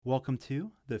Welcome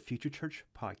to the Future Church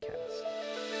Podcast.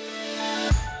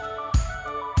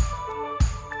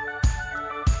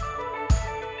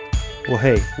 Well,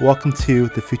 hey, welcome to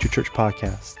the Future Church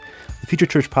Podcast. The Future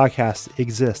Church Podcast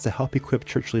exists to help equip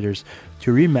church leaders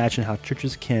to reimagine how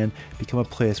churches can become a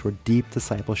place where deep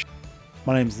discipleship.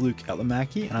 My name is Luke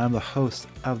Etlamaki, and I'm the host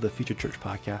of the Future Church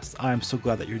Podcast. I'm so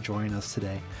glad that you're joining us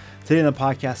today. Today in the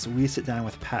podcast, we sit down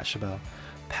with Pat Chabelle.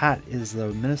 Pat is the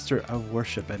minister of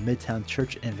worship at Midtown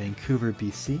Church in Vancouver,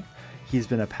 BC. He's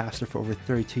been a pastor for over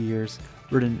 32 years,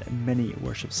 written many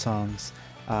worship songs.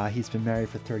 He's been married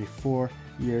for 34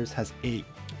 years, has 8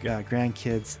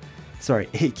 kids,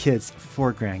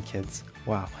 4 grandkids.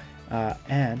 Wow.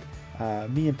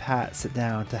 Me and Pat sit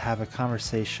down to have a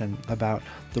conversation about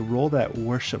the role that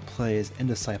worship plays in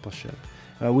discipleship.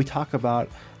 We talk about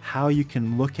how you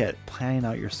can look at planning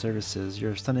out your services,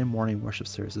 your Sunday morning worship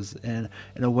services, and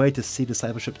in a way to see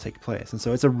discipleship take place. And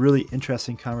so it's a really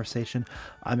interesting conversation.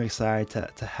 I'm excited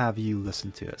to have you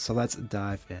listen to it. So let's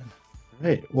dive in.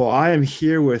 Right. Well, I am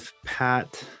here with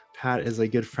Pat. Pat is a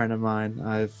good friend of mine.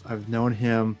 I've known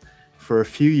him for a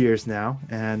few years now,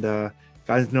 and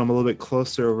gotten to know him a little bit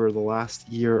closer over the last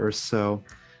year or so.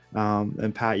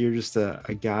 And Pat, you're just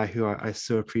a guy who I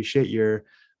so appreciate. You're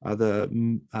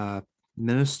the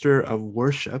minister of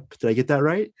worship. Did I get that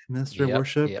right? Minister of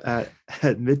worship at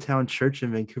Midtown Church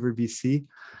in Vancouver, BC.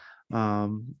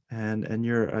 And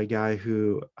you're a guy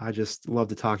who I just love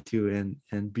to talk to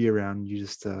and be around. You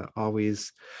just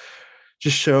always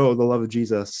just show the love of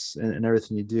Jesus in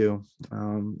everything you do.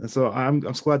 And so I'm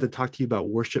so glad to talk to you about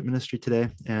worship ministry today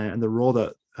and the role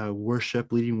that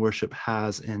leading worship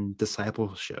has in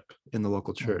discipleship in the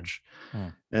local church.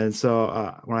 And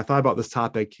so when I thought about this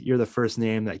topic, you're the first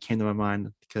name that came to my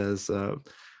mind because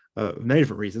many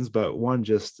different reasons, but one,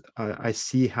 just I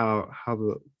see how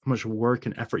much work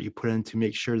and effort you put in to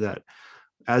make sure that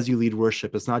as you lead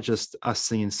worship, it's not just us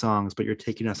singing songs, but you're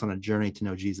taking us on a journey to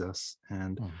know Jesus.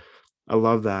 And I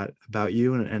love that about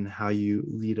you and how you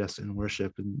lead us in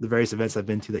worship and the various events I've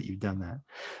been to that you've done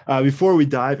that. Before we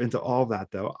dive into all that,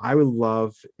 though, I would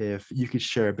love if you could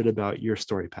share a bit about your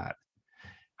story, Pat.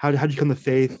 How did you come to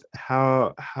faith?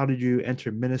 How did you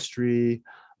enter ministry?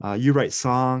 You write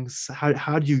songs. How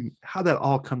that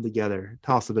all come together?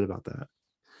 Tell us a bit about that.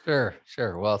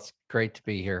 Sure. Well, it's great to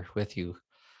be here with you,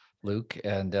 Luke.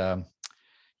 And I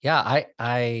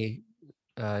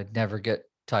never get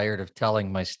tired of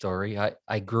telling my story.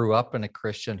 I grew up in a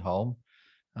Christian home.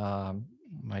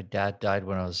 My dad died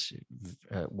when I was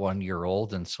 1 year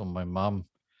old, and so my mom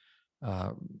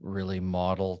really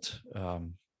modeled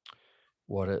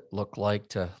what it looked like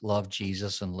to love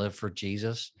Jesus and live for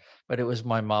Jesus. But it was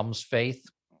my mom's faith,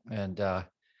 and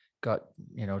got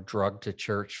drugged to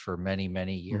church for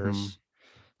many years.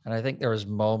 And I think there was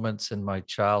moments in my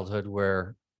childhood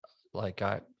where, like,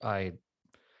 I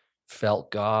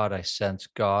felt God, I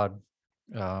sensed God,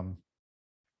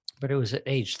 but it was at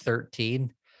age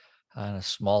 13 in a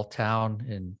small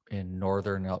town in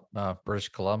northern British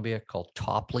Columbia called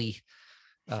Topley.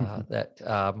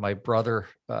 That my brother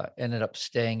ended up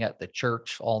staying at the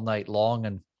church all night long,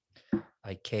 and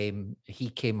he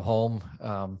came home,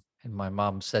 and my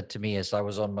mom said to me as I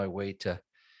was on my way to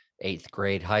 8th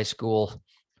grade high school,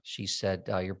 she said,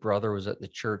 your brother was at the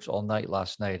church all night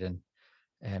last night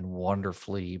and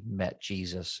wonderfully met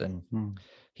Jesus. And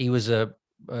he was an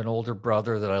older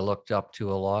brother that I looked up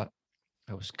to a lot.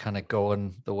 I was kind of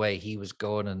going the way he was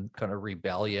going, and kind of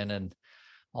rebellion and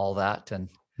all that. And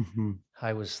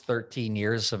I was 13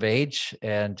 years of age,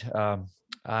 and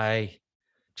I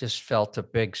just felt a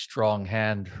big, strong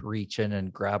hand reach in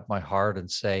and grab my heart and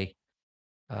say,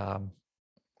 I'm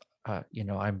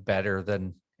better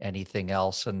than anything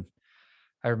else. And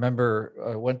I remember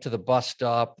I went to the bus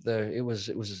stop. It was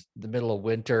the middle of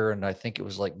winter, and I think it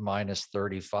was like minus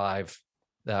 35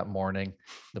 that morning.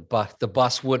 The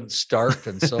bus wouldn't start,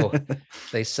 and so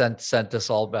they sent us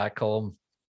all back home.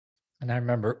 And I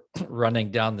remember running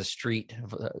down the street.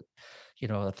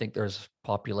 I think there's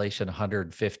population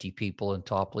 150 people in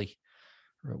Topley.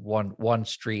 One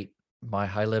street.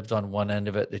 I lived on one end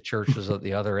of it. The church was at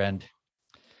the other end.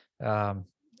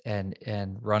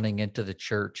 And running into the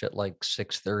church at like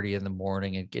 6:30 in the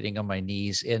morning and getting on my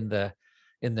knees in the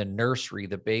nursery,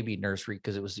 the baby nursery,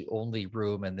 because it was the only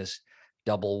room in this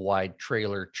double wide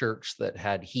trailer church that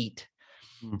had heat.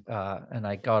 And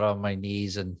I got on my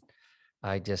knees and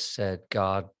I just said,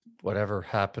 God, whatever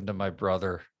happened to my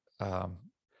brother, I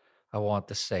want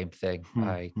the same thing.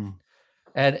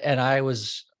 And I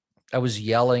was I was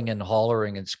yelling and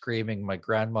hollering and screaming. My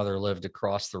grandmother lived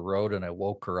across the road, and I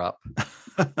woke her up.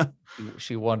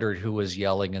 She wondered who was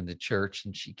yelling in the church,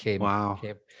 and she came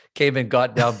and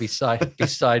got down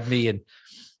beside me, and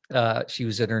she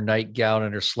was in her nightgown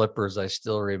and her slippers, I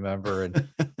still remember,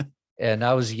 and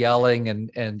I was yelling,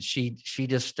 and she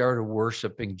just started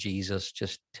worshiping Jesus,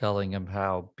 just telling him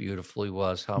how beautiful he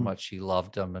was, how much she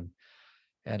loved him,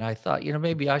 and I thought,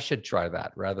 maybe I should try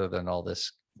that rather than all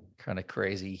this kind of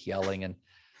crazy yelling. And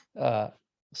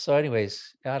so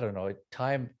anyways, I don't know,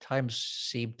 time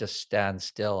seemed to stand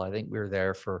still. I think we were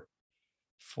there for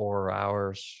 4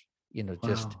 hours,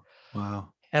 just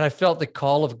wow. and I felt the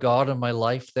call of God in my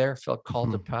life there, felt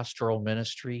called to pastoral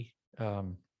ministry.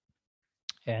 And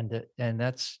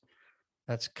that's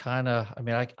kind of, I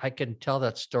mean, I can tell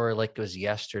that story like it was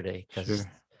yesterday, because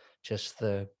just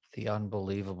the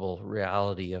unbelievable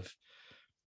reality of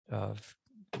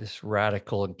this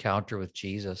radical encounter with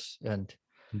Jesus. And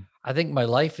I think my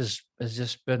life has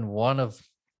just been one of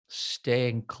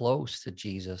staying close to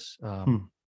Jesus. I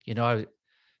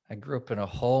grew up in a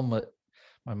home that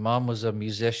my mom was a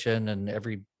musician, and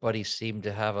everybody seemed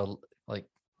to have a, like,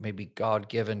 maybe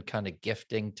God-given kind of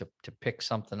gifting to pick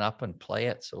something up and play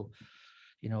it. So,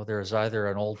 there's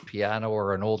either an old piano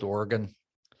or an old organ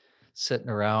sitting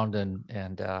around, and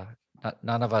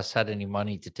none of us had any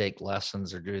money to take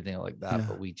lessons or do anything like that.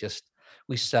 But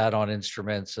we sat on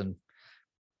instruments and,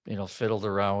 fiddled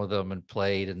around with them and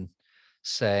played and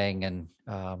sang. And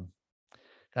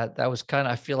that was kind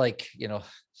of, I feel like,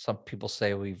 some people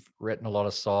say we've written a lot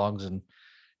of songs, and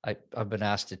I've been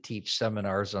asked to teach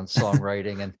seminars on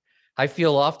songwriting, and I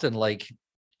feel often like,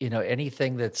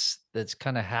 anything that's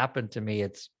kind of happened to me,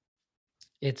 it's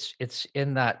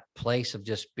in that place of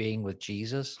just being with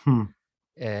Jesus.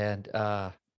 And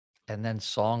then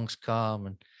songs come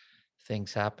and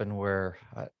things happen where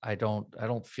I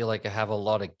don't feel like I have a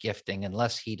lot of gifting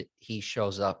unless he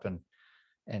shows up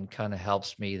and kind of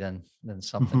helps me, then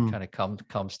something kind of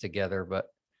comes together. But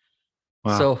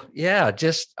so yeah,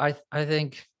 just I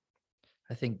think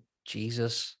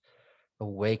Jesus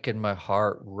awakened my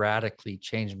heart, radically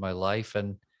changed my life,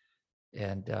 and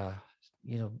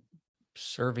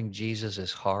serving Jesus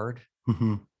is hard.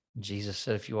 Jesus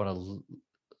said, if you want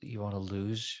to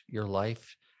lose your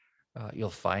life, you'll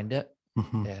find it.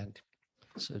 And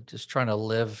so just trying to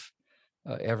live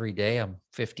every day. I'm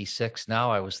 56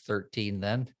 now. I was 13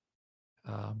 then.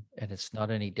 And it's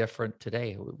not any different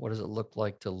today. What does it look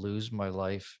like to lose my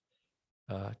life?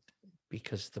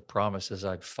 Because the promise is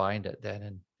I'd find it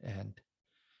then.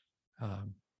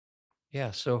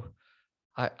 So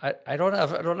I don't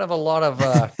have a lot of,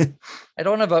 I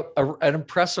don't have an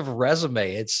impressive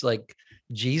resume. It's like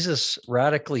Jesus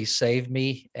radically saved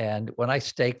me. And when I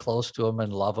stay close to him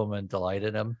and love him and delight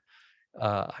in him,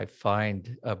 I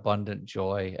find abundant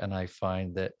joy. And I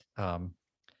find that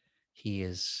he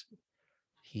is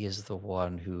the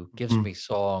one who gives me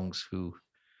songs, who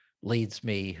leads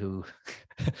me, who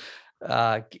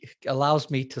allows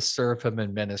me to serve him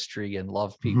in ministry and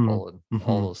love people and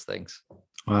all those things.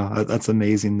 Wow, that's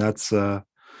amazing. That's the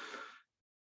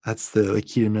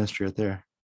key to ministry right there.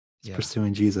 It's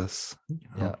pursuing Jesus.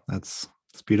 It's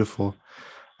beautiful.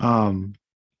 And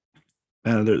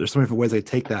there's so many different ways I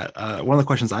take that. One of the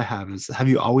questions I have is, have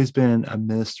you always been a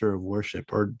minister of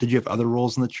worship, or did you have other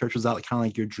roles in the church? Was that kind of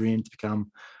like your dream to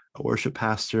become a worship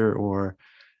pastor, or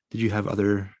did you have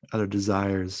other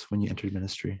desires when you entered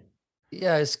ministry?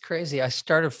 Yeah, it's crazy. I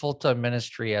started full-time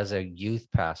ministry as a youth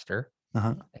pastor.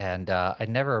 And I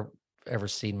never ever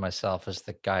seen myself as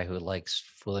the guy who likes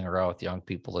fooling around with young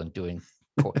people and doing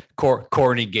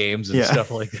corny games and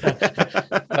stuff like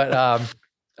that. But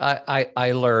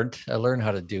I learned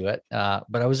how to do it.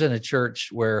 But I was in a church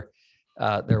where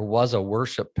there was a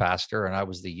worship pastor, and I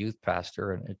was the youth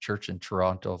pastor in a church in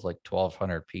Toronto of like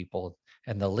 1,200 people.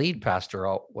 And the lead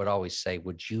pastor would always say,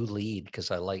 "Would you lead?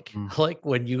 Because I like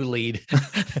when you lead."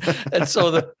 And so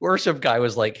the worship guy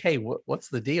was like, "Hey, what's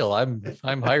the deal? I'm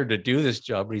hired to do this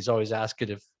job." But he's always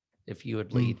asking if you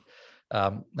would lead.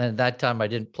 And at that time, I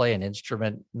didn't play an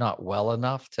instrument, not well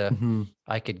enough to.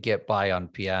 I could get by on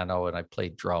piano, and I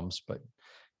played drums, but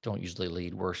don't usually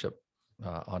lead worship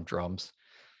on drums.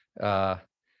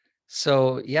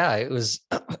 So yeah, it was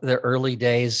the early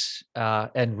days,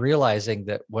 and realizing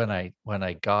that when I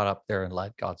got up there and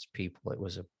led God's people, it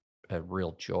was a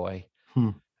real joy.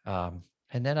 And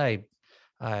then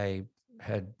I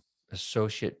had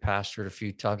associate pastored a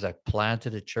few times. I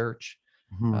planted a church.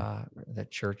 That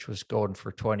church was going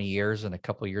for 20 years, and a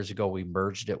couple of years ago we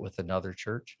merged it with another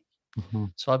church.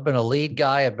 So I've been a lead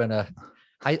guy. I've been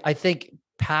I think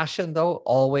passion though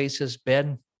always has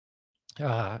been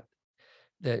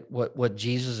that what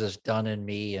Jesus has done in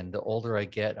me, and the older I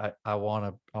get, I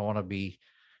want to be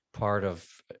part of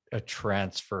a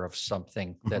transfer of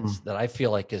something Hmm. that I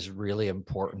feel like is really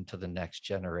important to the next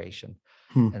generation.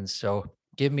 Hmm. And so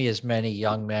give me as many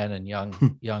young men and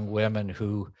young women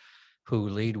who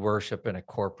lead worship in a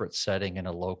corporate setting in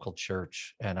a local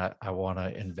church, and I want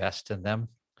to invest in them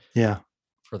Yeah,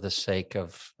 for the sake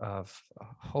of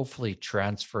hopefully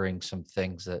transferring some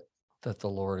things that the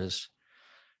Lord has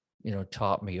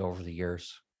taught me over the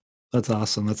years. that's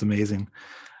awesome. That's amazing.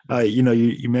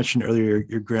 You mentioned earlier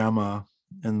your grandma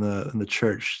in the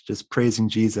church just praising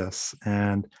Jesus,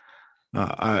 and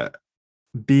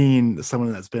being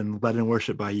someone that's been led in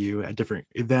worship by you at different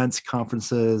events,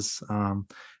 conferences,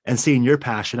 and seeing your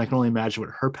passion. I can only imagine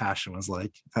what her passion was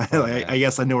like. Oh I man.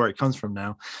 guess I know where it comes from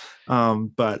now.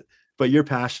 But your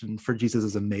passion for Jesus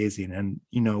is amazing. And,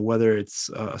 whether it's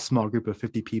a small group of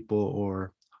 50 people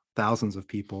or thousands of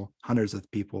people, hundreds of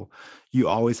people, you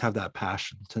always have that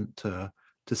passion to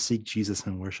seek Jesus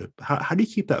and worship. How do you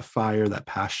keep that fire, that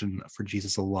passion for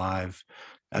Jesus alive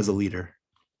as a Hmm. leader?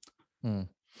 Hmm.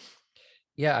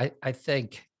 Yeah, I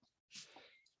think,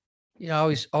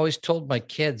 I always told my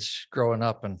kids growing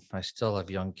up, and I still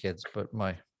have young kids, but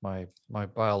my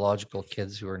biological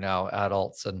kids who are now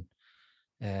adults and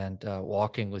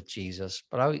walking with Jesus.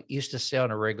 But I used to say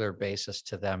on a regular basis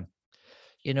to them,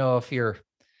 if you're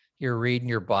reading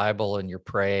your Bible and you're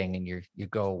praying and you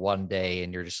go one day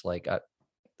and you're just like,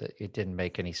 it didn't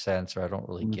make any sense, or I don't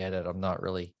really get it. I'm not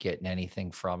really getting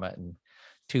anything from it. And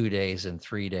 2 days and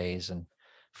 3 days and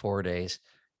 4 days,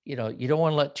 you don't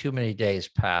want to let too many days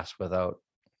pass without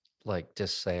like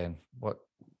just saying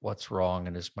what's wrong,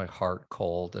 and is my heart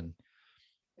cold,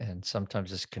 and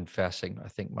sometimes it's confessing, I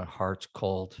think my heart's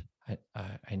cold.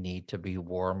 I need to be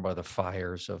warmed by the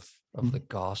fires of the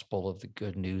gospel, of the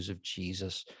good news of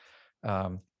Jesus.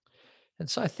 Um, and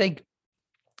so I think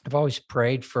I've always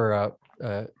prayed for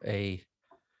a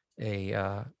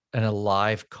an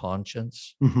alive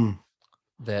conscience Mm-hmm.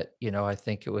 that, I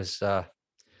think it was,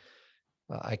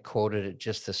 I quoted it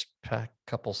just this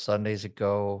couple Sundays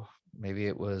ago. Maybe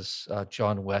it was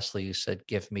John Wesley who said,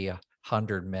 "Give me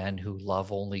 100 men who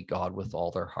love only God with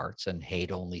all their hearts and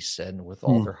hate only sin with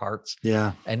all their hearts,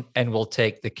 Yeah. and will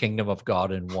take the kingdom of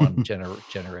God in one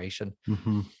generation."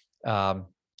 Mm-hmm. Um,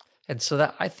 and so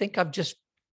that I think I've just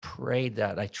prayed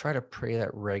that. I try to pray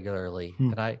that regularly,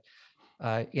 and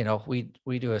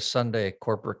we do a Sunday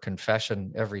corporate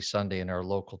confession every Sunday in our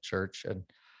local church,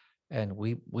 and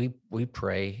we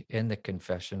pray in the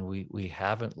confession, we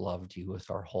haven't loved you with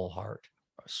our whole heart,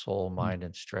 our soul, mind,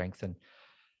 and strength,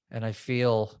 and I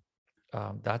feel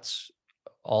that's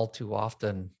all too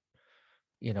often,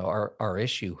 our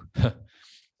issue,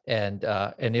 and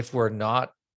if we're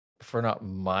not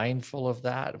mindful of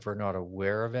that, if we're not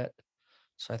aware of it.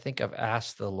 So I think I've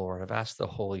asked the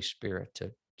Holy Spirit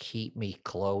to keep me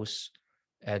close,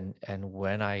 and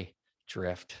when I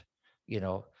drift,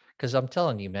 because I'm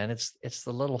telling you, man, it's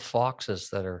the little foxes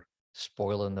that are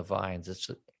spoiling the vines.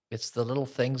 It's the little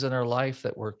things in our life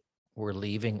that we're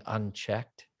leaving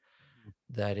unchecked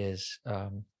that is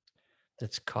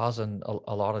that's causing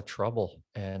a lot of trouble.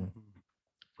 And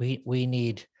we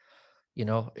need,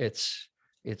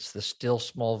 it's the still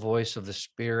small voice of the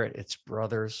Spirit. It's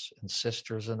brothers and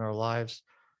sisters in our lives.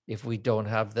 If we don't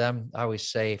have them, I always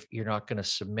say, if you're not going to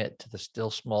submit to the still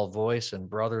small voice and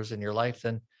brothers in your life,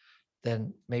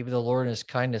 then maybe the Lord in his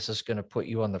kindness is going to put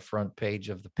you on the front page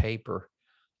of the paper,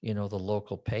 the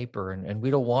local paper. And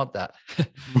we don't want that.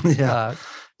 Yeah. uh,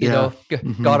 Yeah.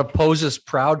 Mm-hmm. God opposes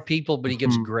proud people, but he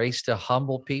gives Mm-hmm. grace to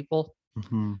humble people.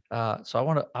 Mm-hmm. So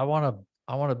I want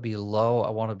to be low.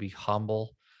 I want to be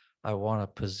humble. I want to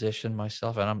position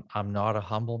myself, and I'm not a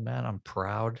humble man. I'm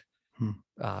proud,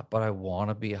 but I want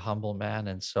to be a humble man.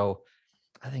 And so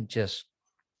I think just,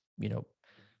 you know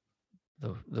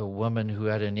the woman who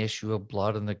had an issue of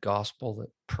blood in the gospel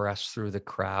that pressed through the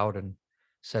crowd and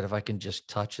said, "If I can just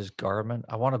touch his garment,"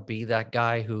 I want to be that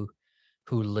guy who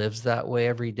lives that way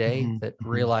every day. Mm-hmm. That Mm-hmm.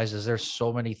 realizes there's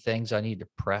so many things I need to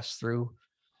press through.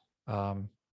 Um,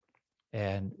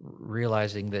 and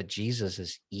realizing that Jesus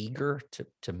is eager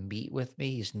to meet with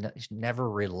me. He's never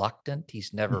reluctant.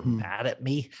 He's never Mm-hmm. mad at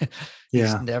me.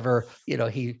 He's Yeah. never,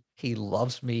 he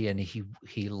loves me, and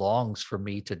he longs for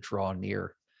me to draw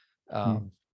near. Mm-hmm.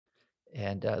 Um,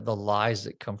 and the lies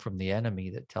that come from the enemy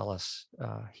that tell us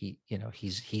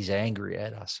he's angry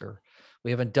at us, or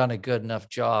we haven't done a good enough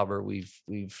job, or we've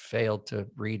failed to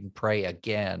read and pray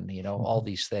again. All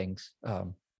these things.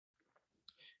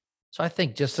 So I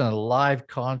think just an alive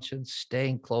conscience,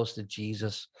 staying close to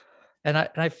Jesus, and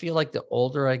I feel like the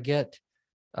older I get,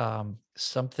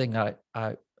 something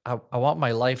I want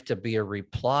my life to be a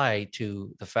reply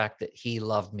to the fact that he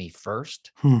loved me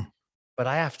first, Hmm. but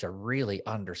I have to really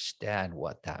understand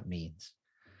what that means.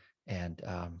 And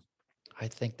I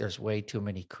think there's way too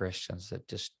many Christians that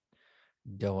just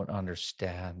don't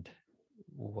understand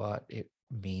what it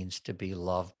means to be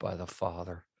loved by the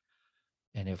Father.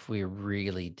 And if we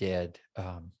really did,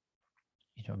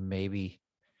 maybe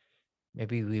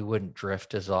we wouldn't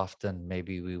drift as often.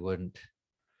 Maybe we wouldn't.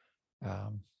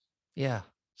 Um, yeah.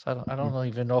 So I don't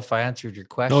even know if I answered your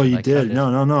Oh, question. you I kind did.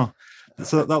 of, No.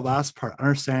 So that last part,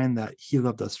 understand that he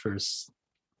loved us first.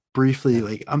 Briefly, yeah.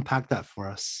 like unpack that for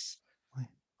us.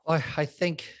 Well, I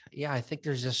think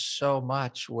there's just so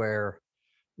much where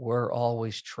we're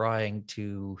always trying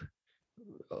to,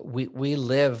 we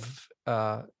live,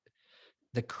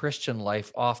 the Christian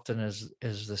life often is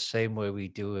the same way we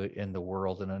do it in the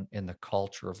world and in the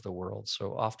culture of the world.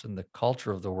 So often the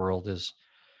culture of the world is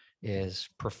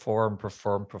Mm.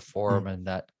 perform, and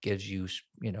that gives you,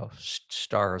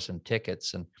 stars and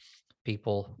tickets, and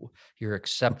you're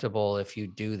acceptable if you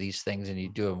do these things and you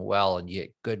do them well, and you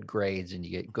get good grades and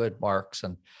you get good marks.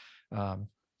 Um,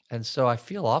 and so I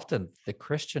feel often the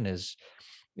Christian is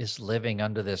living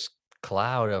under this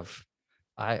cloud of,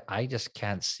 I just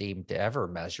can't seem to ever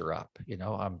measure up.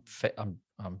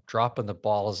 I'm dropping the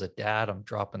ball as a dad. I'm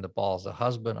dropping the ball as a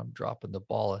husband. I'm dropping the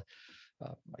ball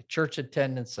my church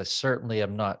attendance. I certainly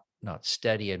am not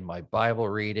steady in my Bible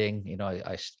reading.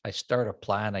 I start a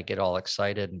plan, I get all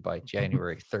excited, and by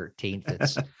January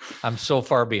 13th, I'm so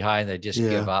far behind, I just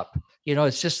give Yeah. up.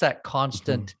 It's just that Mhm.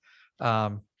 constant.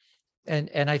 Um,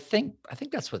 and I think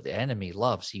that's what the enemy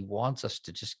loves. He wants us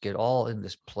to just get all in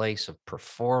this place of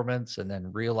performance, and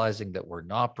then realizing that we're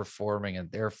not performing,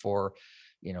 and therefore,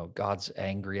 God's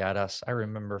angry at us. I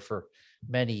remember for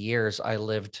many years I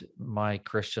lived my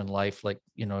Christian life like,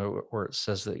 where it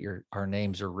says that our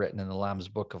names are written in the Lamb's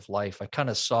book of life. I kind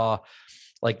of saw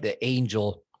like the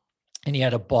angel, and he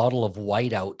had a bottle of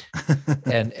whiteout,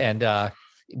 and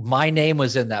my name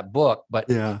was in that book, but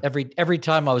Yeah. every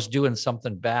time I was doing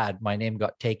something bad, my name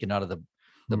got taken out of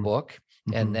the book.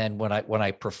 And Mm-hmm. then when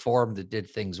I performed and did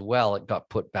things well, it got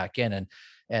put back in.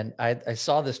 And I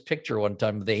saw this picture one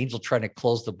time of the angel trying to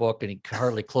close the book, and he could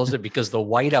hardly close it because the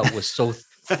whiteout was so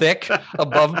thick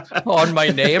above on my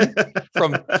name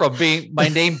from being my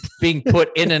name being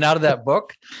put in and out of that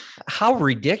book. How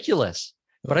ridiculous.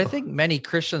 But I think many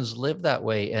Christians live that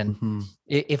way. And Mm-hmm.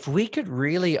 if we could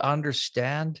really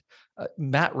understand,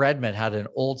 Matt Redman had an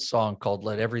old song called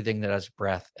 "Let Everything That Has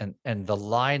Breath," and the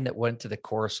line that went to the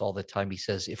chorus all the time, he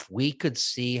says, "If we could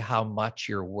see how much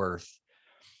you're worth,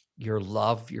 your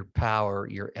love, your power,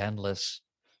 your endless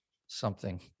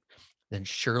something, then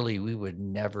surely we would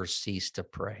never cease to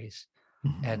praise."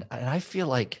 Mm-hmm. And I feel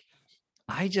like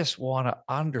I just want to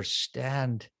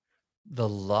understand the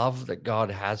love that God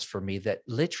has for me, that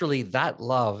literally that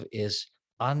love is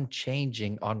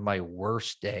unchanging on my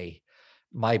worst day,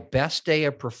 my best day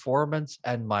of performance,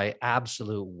 and my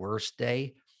absolute worst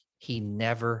day. He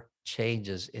never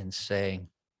changes in saying,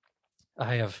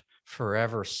 I have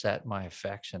forever set my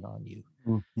affection on you.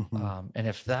 Mm-hmm. And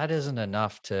if that isn't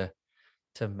enough to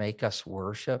make us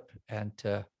worship, and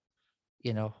to,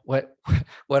 what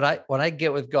when I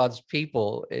get with God's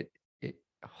people, it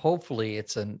hopefully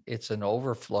it's an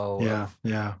overflow Yeah. of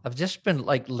Yeah. I've just been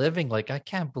like living like, I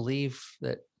can't believe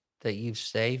that you've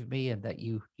saved me, and that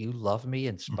you love me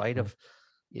in spite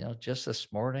Mm-hmm. of, just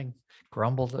this morning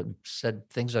grumbled and said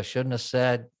things I shouldn't have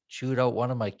said, chewed out one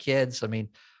of my kids. I mean,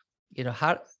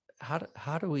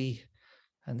 how do we,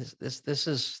 and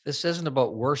this isn't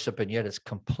about worship, and yet it's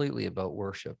completely about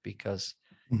worship, because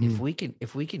Mm-hmm.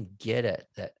 if we can get it,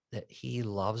 that he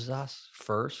loves us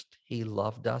first, he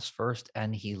loved us first,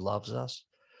 and he loves us,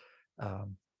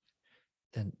 um,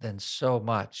 then so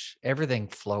much, everything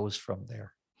flows from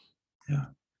there. Yeah.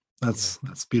 Yeah.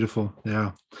 That's beautiful.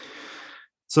 Yeah.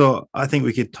 So I think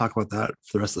we could talk about that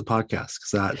for the rest of the podcast,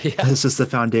 because that Yeah. is just the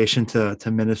foundation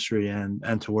to ministry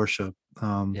and to worship.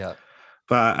 Yeah.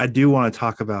 But I do want to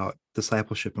talk about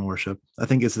discipleship and worship. I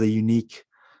think it's a unique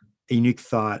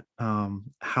thought,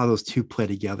 how those two play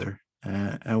together,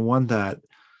 and one that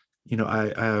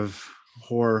I have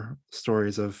horror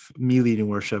stories of me leading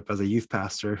worship as a youth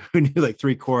pastor who knew like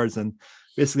three chords and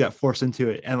basically got forced into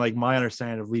it. And like my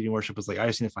understanding of leading worship was like, I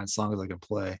just need to find songs I can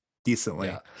play Yeah. decently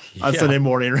on Yeah. Sunday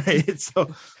morning, right? So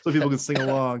people can sing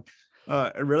along.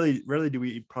 And rarely do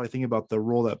we probably think about the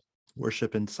role that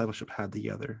worship and discipleship had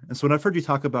together. And so when I've heard you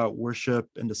talk about worship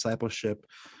and discipleship,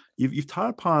 you've taught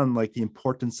upon like the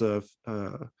importance of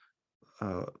uh,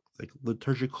 like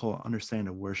liturgical understanding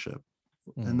of worship.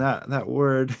 And Mm. that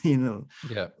word,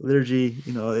 Yeah. liturgy,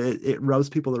 it rubs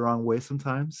people the wrong way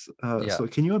sometimes. Yeah. So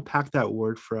can you unpack that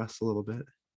word for us a little bit?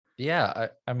 Yeah.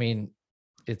 I mean,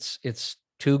 it's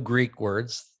two Greek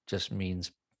words, just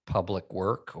means public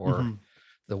work or Hmm.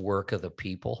 the work of the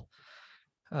people.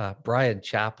 Brian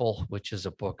Chappell, which is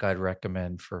a book I'd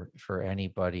recommend for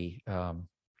anybody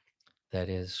that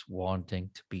is wanting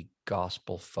to be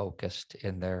gospel focused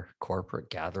in their corporate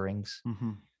gatherings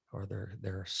Hmm. or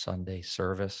their Sunday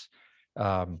service.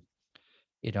 Um,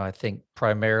 I think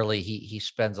primarily he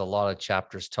spends a lot of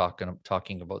chapters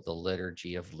talking about the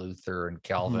liturgy of Luther and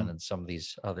Calvin Hmm. and some of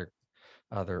these other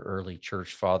early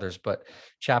church fathers. But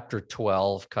chapter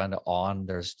 12 kind of on,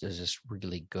 there's just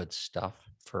really good stuff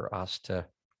for us to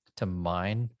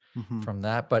mine Hmm. from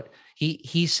that. But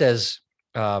he says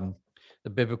um, the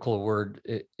biblical word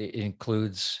it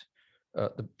includes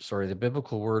the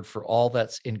biblical word for all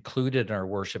that's included in our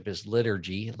worship is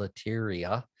liturgy,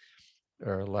 lateria,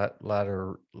 or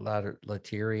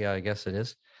lateria, I guess it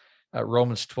is.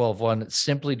 Romans 12:1, it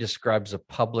simply describes a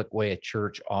public way a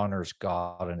church honors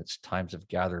God in its times of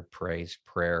gathered praise,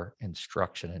 prayer,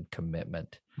 instruction, and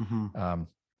commitment. Hmm. Um,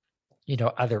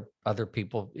 other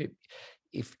people,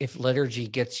 if liturgy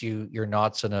gets you your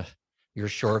knots and your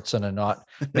shorts and a knot,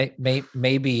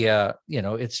 maybe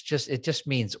it just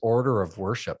means order of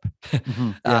worship,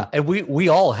 Hmm. Yeah. and we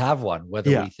all have one, whether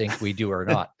Yeah. we think we do or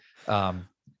not. Um,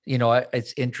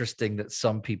 it's interesting that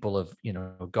some people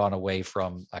have gone away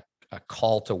from a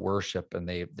call to worship, and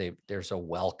there's a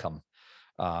welcome.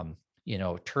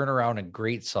 Turn around and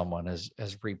greet someone has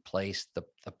replaced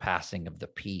the passing of the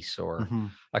peace, or Hmm.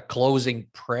 a closing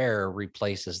prayer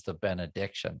replaces the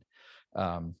benediction.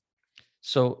 Um,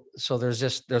 so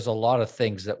there's a lot of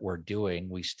things that we're doing.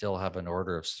 We still have an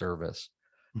order of service.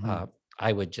 Hmm. Uh,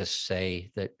 I would just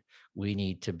say that we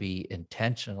need to be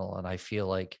intentional, and I feel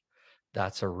like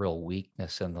that's a real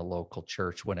weakness in the local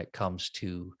church when it comes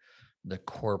to the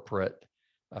corporate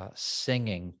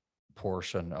singing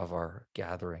portion of our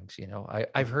gatherings.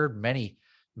 I've heard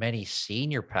many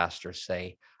senior pastors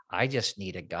say, I just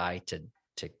need a guy to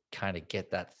kind of get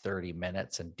that 30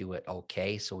 minutes and do it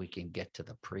okay so we can get to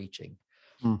the preaching.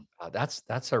 Hmm.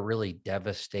 That's a really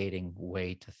devastating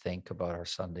way to think about our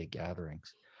Sunday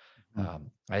gatherings.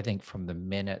 I think from the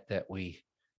minute that we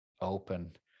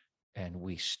open and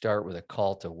we start with a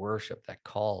call to worship, that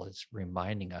call is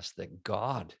reminding us that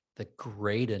God, the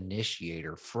great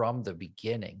initiator from the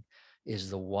beginning, is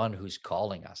the one who's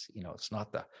calling us. It's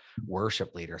not the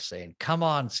worship leader saying, come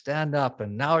on, stand up,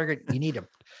 and now you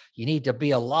need to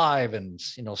be alive and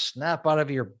snap out of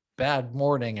your bad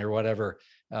morning or whatever.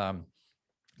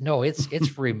 No,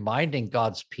 it's reminding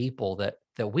God's people that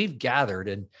we've gathered,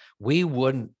 and we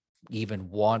wouldn't even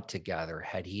want to gather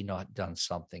had he not done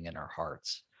something in our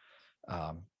hearts.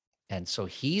 Um, and so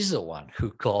he's the one who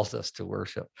calls us to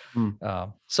worship. Hmm.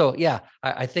 So yeah,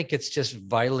 I think it's just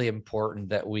vitally important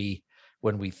that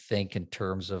when we think in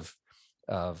terms of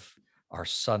our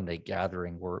Sunday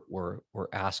gathering, we're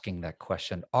asking that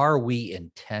question: are we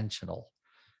intentional?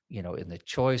 In the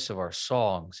choice of our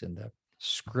songs, in the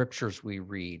scriptures we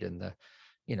read, and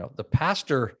the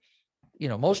pastor.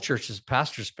 Most churches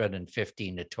pastors spending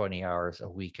 15 to 20 hours a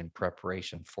week in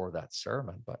preparation for that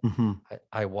sermon. But Hmm.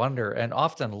 I wonder, and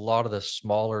often a lot of the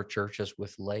smaller churches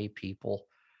with lay people,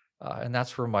 and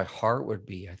that's where my heart would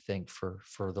be, I think,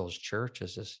 for those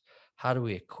churches, is how do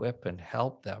we equip and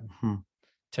help them Hmm.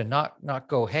 to not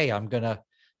go, hey, I'm gonna,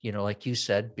 like you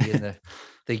said, being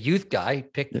the youth guy,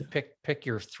 Yeah. pick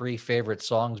your three favorite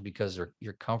songs because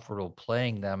you're comfortable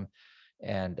playing them,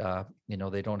 and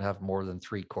they don't have more than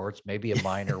three chords, maybe a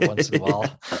minor once in a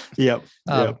while. Yep.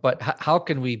 Yep. But how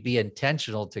can we be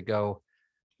intentional to go,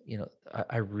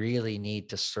 I really need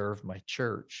to serve my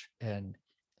church, Hmm.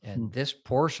 and this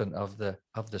portion of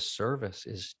the service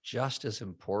is just as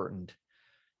important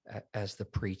as the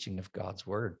preaching of God's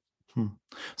word. Hmm.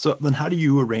 So then how do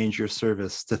you arrange your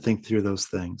service to think through those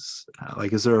things?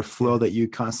 Like, is there a flow Yeah. that you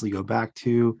constantly go back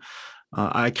to?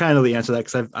 I kind of answer that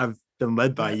because I've been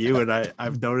led by you, and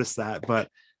I've noticed that. But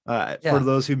for Yeah.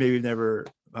 those who maybe never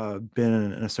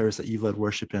been in a service that you've led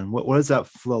worship in, what does that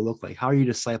flow look like? How are you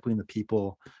discipling the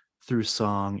people through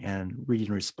song and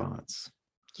reading response?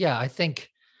 Yeah. I think,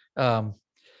 um,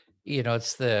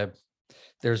 it's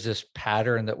there's this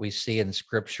pattern that we see in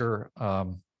scripture.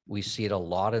 We see it a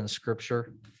lot in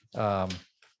scripture. Um,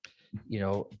 you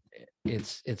know,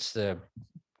 it's the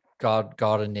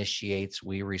God initiates,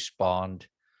 we respond.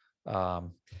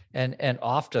 Um, and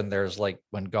often there's, like,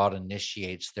 when God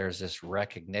initiates, there's this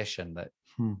recognition that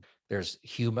Hmm. there's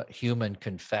human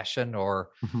confession, or,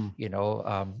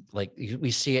 Mm-hmm. like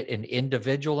we see it in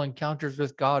individual encounters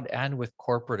with God and with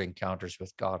corporate encounters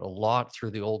with God a lot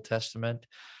through the Old Testament.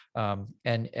 And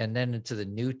then into the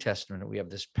New Testament, we have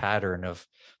this pattern of,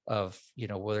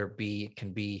 whether it be, it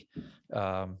can be,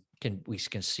 we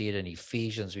can see it in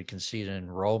Ephesians, we can see it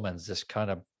in Romans, this kind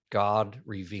of God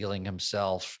revealing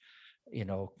himself,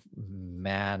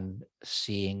 man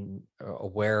seeing,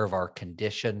 aware of our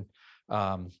condition.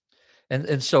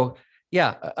 And so,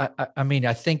 yeah, I mean,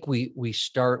 I think we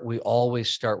always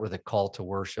start with a call to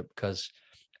worship, because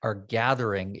our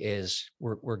gathering is,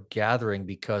 we're gathering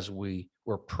because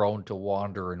we're prone to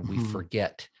wander, and we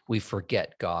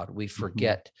forget God, we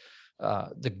forget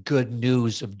the good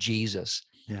news of Jesus.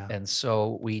 Yeah. And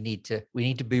so we need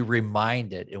to be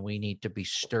reminded, and we need to be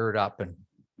stirred up. And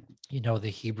the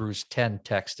Hebrews 10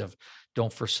 text of,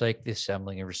 don't forsake the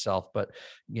assembling of yourself, but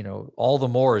all the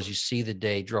more as you see the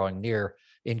day drawing near,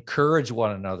 encourage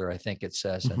one another, I think it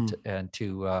says, and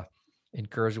to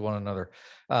encourage one another.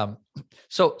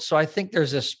 So I think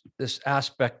there's this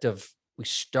aspect of, we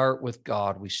start with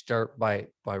God. We start by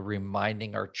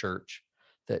reminding our church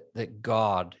that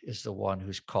God is the one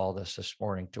who's called us this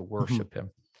morning to worship him.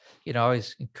 I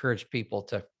always encourage people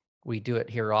we do it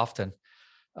here often.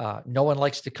 No one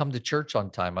likes to come to church on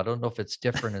time. I don't know if it's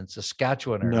different in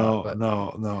Saskatchewan or not, but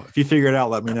no. If you figure it out,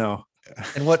 let me know.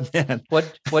 And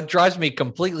what drives me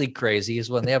completely crazy is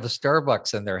when they have a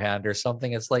Starbucks in their hand or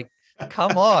something. It's like,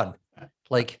 come on,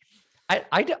 like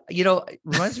it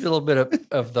reminds me a little bit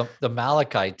of the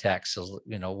Malachi text.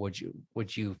 Would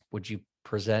you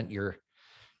present your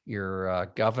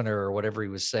governor or whatever he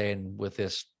was saying with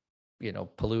this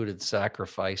polluted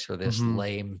sacrifice, or this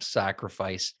lame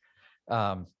sacrifice.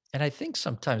 And I think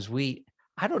sometimes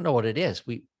I don't know what it is.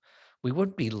 We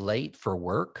wouldn't be late for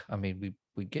work. I mean,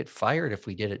 we'd get fired if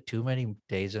we did it too many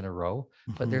days in a row.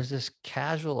 But there's this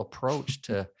casual approach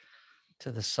to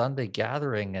the Sunday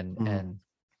gathering, and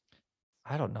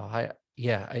I don't know.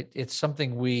 It's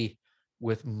something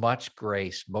with much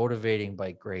grace, motivating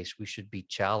by grace, we should be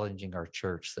challenging our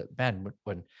church that, man,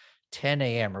 when 10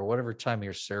 a.m. or whatever time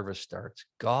your service starts,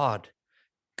 God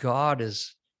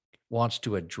wants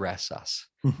to address us,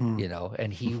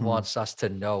 and he wants us to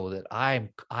know that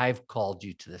I've called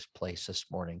you to this place this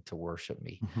morning to worship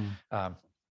me. And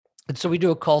so we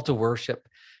do a call to worship.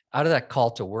 Out of that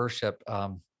call to worship,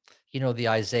 the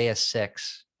Isaiah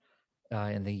 6,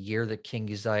 in the year that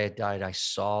King Uzziah died, I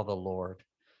saw the Lord.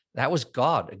 That was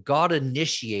God. God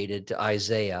initiated to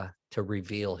Isaiah to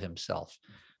reveal himself.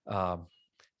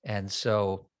 And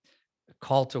so,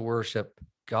 call to worship,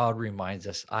 God reminds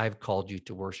us, I've called you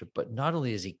to worship. But not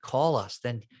only does he call us,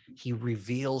 then he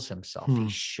reveals himself. He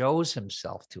shows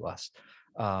himself to us.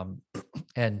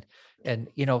 And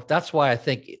that's why I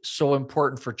think it's so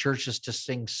important for churches to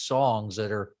sing songs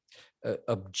that are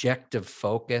objective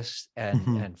focused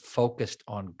and focused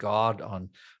on God,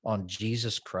 on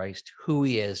Jesus Christ, who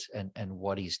he is, and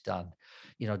what he's done.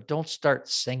 Don't start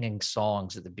singing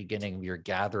songs at the beginning of your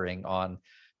gathering on,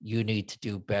 you need to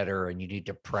do better, and you need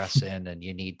to press in, and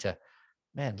you need to,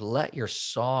 man, let your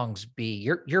songs be,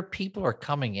 your people are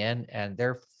coming in, and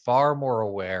they're far more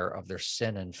aware of their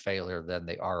sin and failure than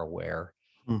they are aware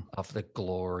of the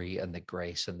glory and the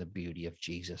grace and the beauty of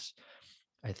Jesus.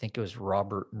 I think it was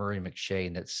Robert Murray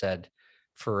McShane that said,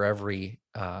 for every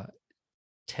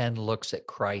 10 looks at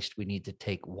Christ, we need to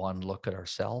take one look at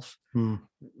ourselves.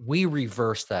 We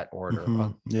reverse that order.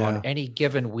 On any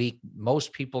given week,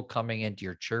 most people coming into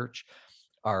your church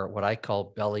are what I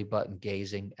call belly button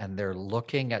gazing, and they're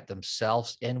looking at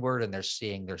themselves inward, and they're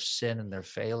seeing their sin and their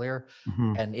failure.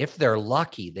 And if they're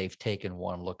lucky, they've taken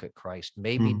one look at Christ,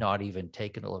 maybe not even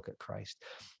taken a look at Christ.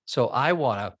 So I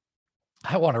want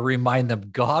to remind them,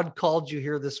 God called you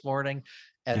here this morning.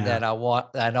 And then I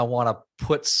want to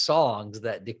put songs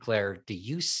that declare, do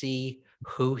you see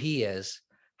who he is,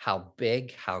 how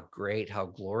big, how great, how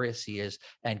glorious he is?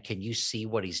 And can you see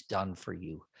what he's done for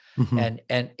you? And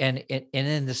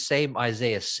in the same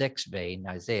Isaiah 6 vein,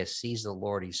 Isaiah sees the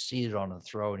Lord, he's seated on the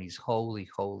throne, he's holy,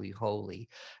 holy, holy.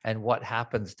 And what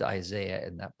happens to Isaiah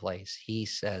in that place? He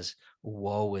says,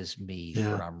 woe is me,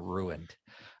 for I'm ruined.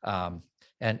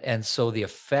 And so the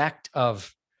effect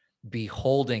of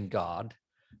beholding God,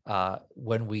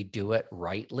 when we do it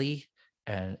rightly,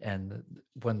 and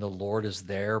when the Lord is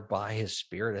there by his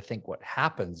Spirit, I think what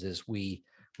happens is we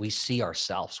see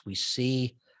ourselves. We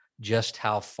see just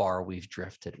how far we've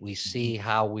drifted. We see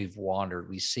how we've wandered.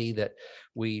 We see that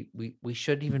we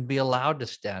shouldn't even be allowed to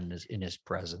stand in his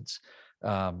presence.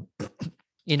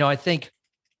 I think,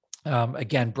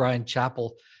 again, Brian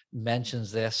Chappell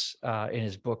mentions this in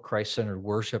his book, Christ-Centered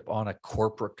Worship, on a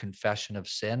corporate confession of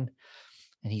sin.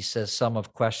 And he says some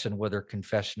have questioned whether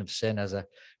confession of sin has a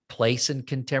place in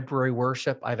contemporary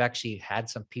worship. I've actually had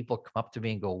some people come up to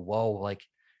me and go, whoa, like,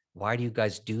 why do you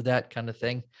guys do that kind of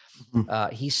thing?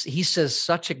 He says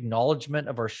such acknowledgement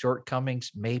of our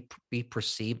shortcomings may be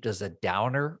perceived as a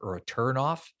downer or a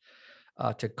turnoff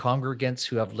to congregants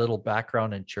who have little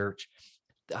background in church.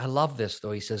 I love this,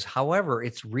 though. He says, however,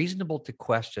 it's reasonable to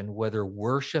question whether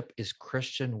worship is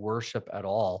Christian worship at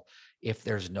all if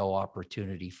there's no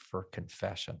opportunity for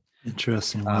confession.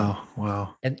 Interesting. Wow.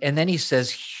 Wow. And then he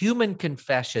says, human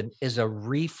confession is a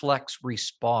reflex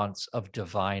response of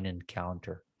divine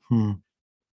encounter.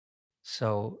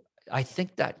 So I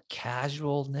think that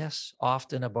casualness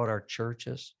often about our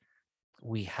churches,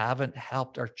 we haven't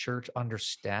helped our church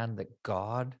understand that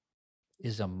God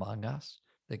is among us,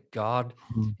 that God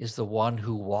is the one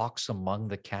who walks among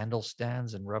the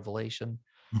candlestands in Revelation.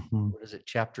 What is it,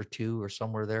 chapter 2 or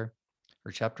somewhere there,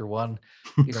 or chapter 1?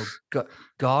 You know,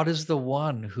 God is the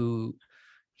one who,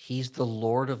 he's the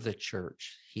Lord of the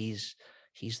church. He's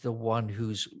the one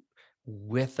who's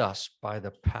with us by the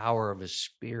power of his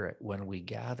Spirit when we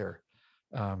gather.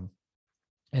 And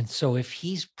so if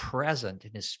he's present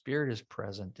and his Spirit is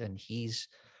present and he's,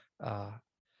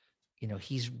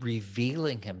 he's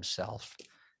revealing himself,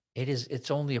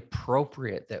 it's only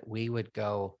appropriate that we would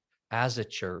go as a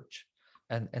church.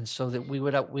 And so that we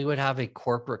would have a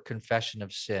corporate confession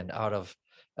of sin out of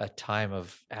a time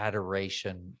of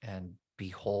adoration and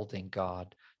beholding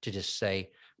God, to just say,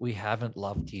 we haven't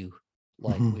loved you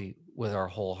like we, with our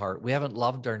whole heart. We haven't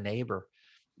loved our neighbor.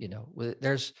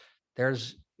 There's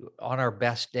on our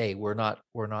best day, we're not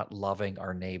loving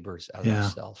our neighbors as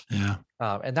ourselves. Yeah.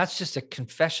 And that's just a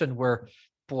confession where,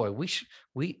 boy, we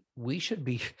should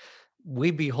be,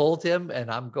 we behold him and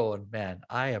I'm going, man,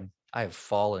 I have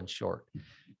fallen short.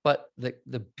 But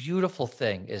the beautiful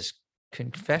thing is,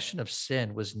 confession of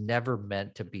sin was never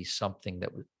meant to be something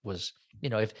that was,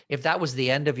 if that was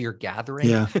the end of your gathering,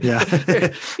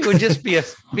 it would just be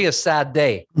a sad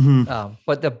day.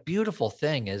 But the beautiful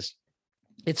thing is,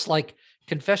 it's like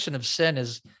confession of sin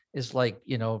is like,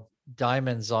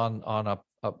 diamonds on a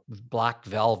black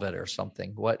velvet or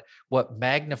something. What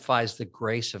magnifies the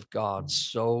grace of God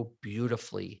so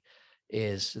beautifully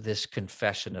is this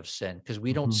confession of sin, because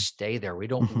we don't stay there. We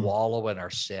don't wallow in our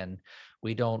sin.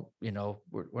 We don't,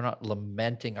 we're not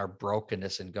lamenting our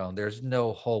brokenness and going, there's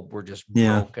no hope, we're just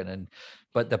broken.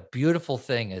 But the beautiful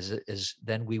thing is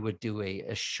then we would do a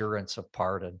assurance of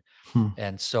pardon.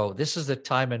 And so this is the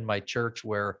time in my church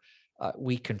where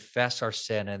we confess our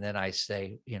sin. And then I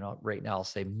say, right now I'll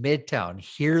say, Midtown,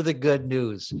 hear the good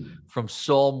news from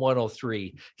Psalm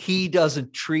 103. He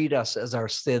doesn't treat us as our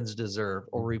sins deserve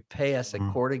or repay us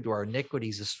according to our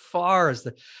iniquities. As far as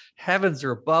the heavens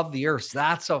are above the earth,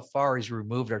 that's how far he's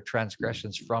removed our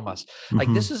transgressions from us.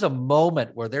 Like, this is a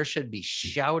moment where there should be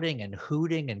shouting and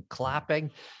hooting and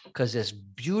clapping, because this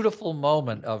beautiful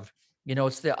moment of,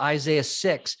 it's the Isaiah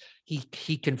 6.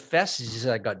 He confesses, he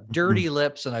said, I got dirty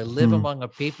lips and I live among a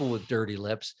people with dirty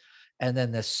lips. And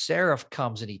then the seraph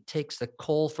comes and he takes the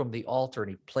coal from the altar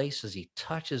and he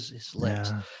touches his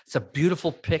lips. It's a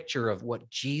beautiful picture of what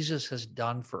Jesus has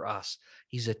done for us.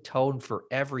 He's atoned for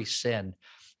every sin.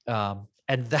 And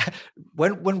that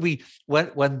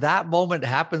when that moment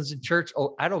happens in church,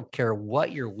 I don't care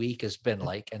what your week has been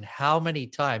like and how many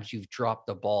times you've dropped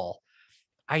the ball.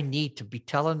 I need to be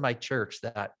telling my church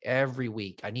that every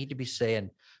week. I need to be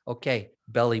saying, okay,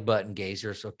 belly button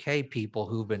gazers, okay, people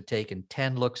who've been taking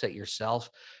 10 looks at yourself,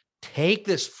 take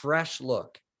this fresh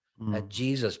look at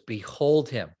Jesus, behold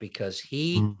him, because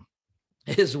he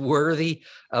is worthy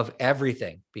of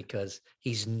everything, because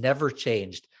he's never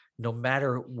changed. No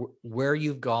matter where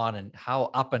you've gone and how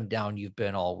up and down you've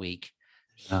been all week,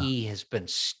 he has been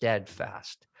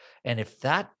steadfast. And if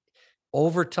that,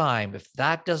 over time, if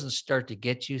that doesn't start to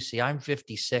get you, see, I'm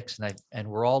 56 and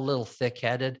we're all a little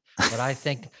thick-headed, but I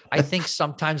think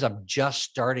sometimes I'm just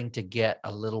starting to get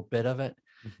a little bit of it.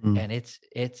 And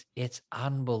it's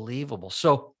unbelievable.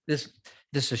 So this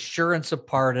assurance of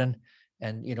pardon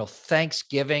and,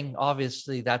 thanksgiving,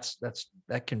 obviously that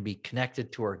can be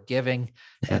connected to our giving.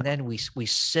 And then we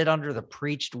sit under the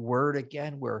preached word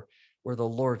again, where the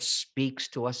Lord speaks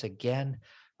to us again.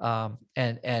 In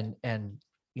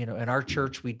our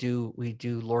church, we do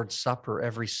Lord's Supper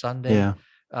every Sunday.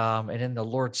 And in the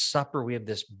Lord's Supper, we have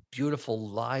this beautiful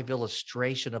live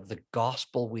illustration of the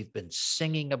gospel we've been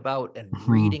singing about and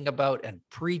reading about and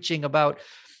preaching about.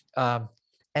 And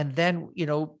then,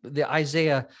 the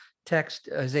Isaiah text,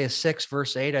 Isaiah 6,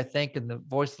 verse 8, I think, and the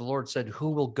voice of the Lord said,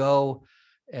 who will go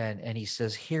and he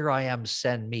says, "Here I am,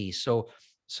 send me." So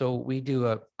we do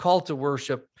a call to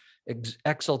worship,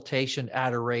 exaltation,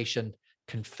 adoration,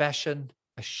 confession,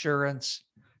 assurance,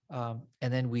 and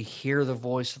then we hear the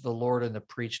voice of the Lord in the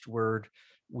preached word.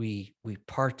 We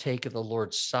partake of the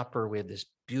Lord's Supper. We have this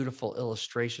beautiful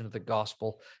illustration of the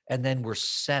gospel, and then we're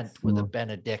sent with a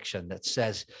benediction that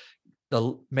says,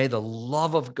 may the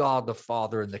love of God the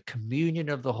Father and the communion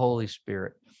of the Holy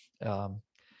Spirit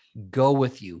go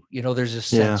with you. There's a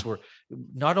sense where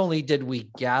not only did we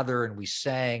gather and we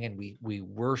sang and we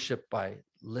worship by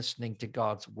listening to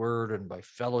God's word and by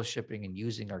fellowshipping and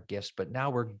using our gifts, but now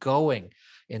we're going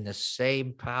in the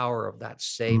same power of that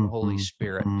same Holy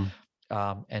Spirit.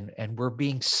 And we're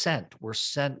being sent. We're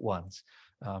sent ones.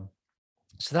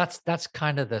 So that's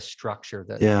kind of the structure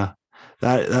that.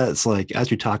 That's like, as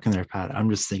you're talking there, Pat,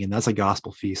 I'm just thinking that's a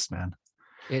gospel feast, man.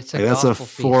 It's like, a that's a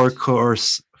gospel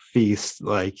 4-course feast.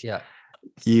 Like, yeah,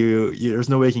 you there's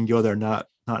no way you can go there not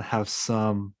have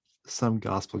some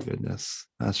gospel goodness.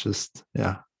 That's just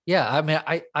yeah. I mean,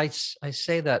 I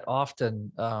say that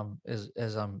often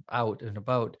as I'm out and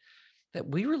about, that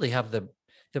we really have the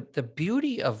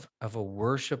beauty of a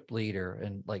worship leader.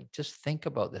 And like, just think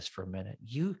about this for a minute.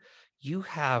 You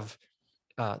have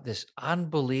this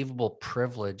unbelievable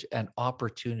privilege and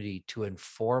opportunity to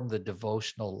inform the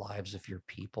devotional lives of your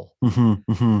people.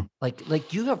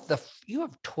 Like you have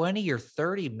 20 or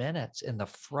 30 minutes in the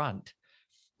front.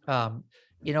 I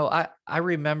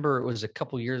remember it was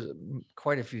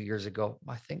quite a few years ago.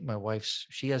 I think my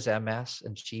she has MS,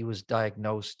 and she was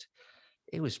diagnosed.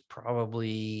 It was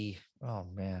probably, oh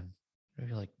man,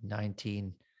 maybe like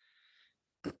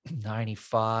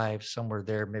 1995, somewhere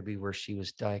there, maybe, where she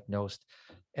was diagnosed.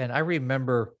 And I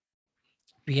remember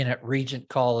being at Regent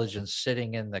College and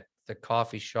sitting in the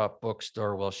coffee shop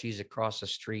bookstore while she's across the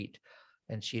street,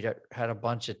 and she'd had a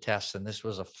bunch of tests, and this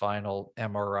was a final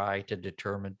MRI to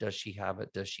determine, does she have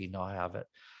it, does she not have it?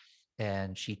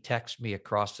 And she texts me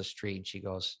across the street and she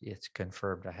goes, "It's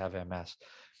confirmed, I have MS."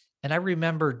 And I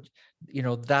remembered,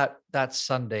 that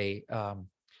Sunday,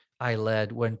 I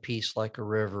led, "When peace like a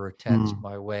river attends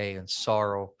my way, and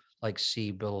sorrow like sea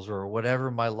billows," or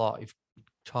whatever my life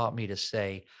taught me to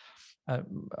say.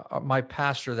 My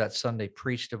pastor that Sunday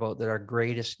preached about that our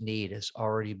greatest need has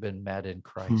already been met in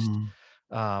Christ.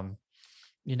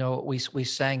 We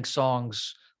sang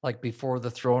songs like, "Before the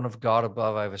throne of God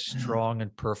above, I have a strong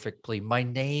and perfect plea. My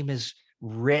name is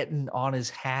written on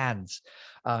his hands."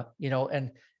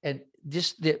 And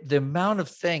just the amount of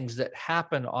things that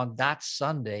happened on that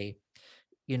Sunday,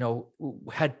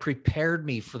 had prepared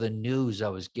me for the news I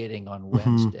was getting on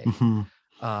Wednesday.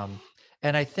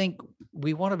 And I think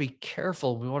we want to be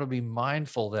careful. We want to be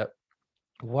mindful that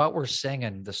what we're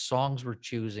singing, the songs we're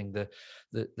choosing,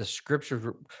 the scriptures,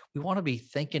 we want to be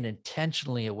thinking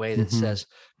intentionally a way that says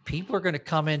people are going to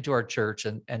come into our church,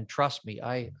 and trust me,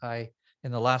 I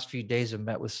in the last few days have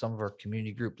met with some of our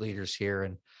community group leaders here,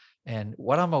 and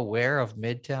what I'm aware of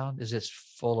Midtown is it's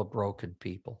full of broken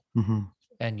people.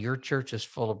 And your church is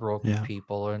full of broken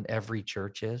people, and every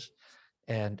church is.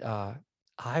 And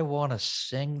I want to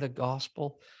sing the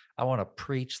gospel. I want to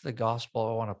preach the gospel.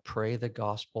 I want to pray the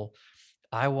gospel.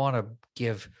 I want to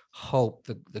give hope.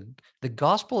 The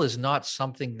gospel is not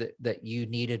something that you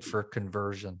needed for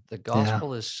conversion. The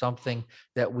gospel is something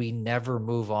that we never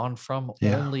move on from,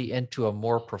 only into a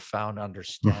more profound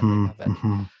understanding of it.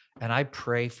 And I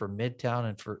pray for Midtown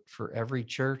and for every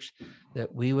church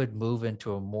that we would move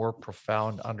into a more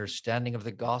profound understanding of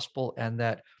the gospel, and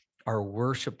that our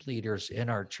worship leaders in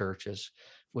our churches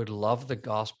would love the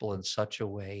gospel in such a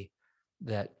way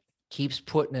that keeps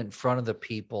putting it in front of the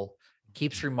people,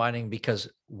 keeps reminding, because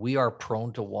we are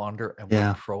prone to wander, and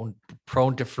we're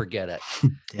prone to forget it.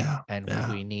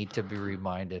 We need to be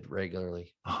reminded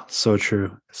regularly. Oh, so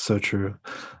true. So true.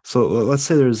 So let's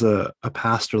say there's a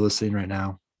pastor listening right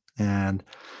now, and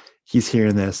he's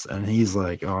hearing this and he's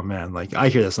like, "Oh man, like I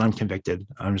hear this and I'm convicted."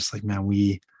 I'm just like, "Man,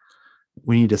 we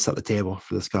need to set the table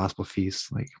for this gospel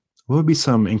feast." Like, what would be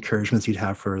some encouragements you'd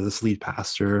have for this lead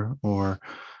pastor or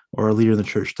a leader in the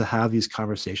church to have these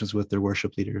conversations with their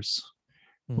worship leaders?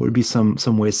 What would be some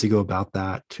ways to go about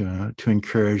that to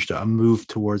encourage a move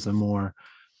towards a more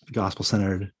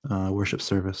gospel-centered worship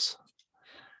service?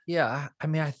 Yeah, I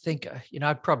mean, I think,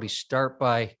 I'd probably start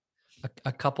by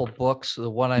a couple books. The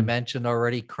one I mentioned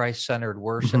already, Christ-Centered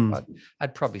Worship.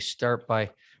 I'd probably start by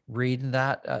reading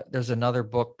that. There's another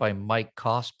book by Mike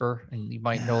Cosper, and you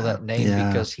might know that name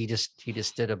because he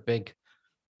just did a big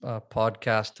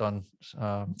podcast on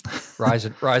Rise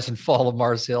and Fall of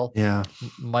Mars Hill. Yeah,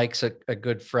 Mike's a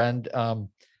good friend.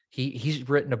 he's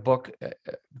written a book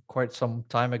quite some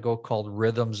time ago called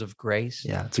Rhythms of Grace.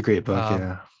 Yeah, it's a great book.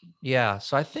 Um, yeah,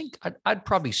 so I think I'd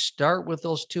probably start with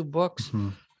those two books. Hmm.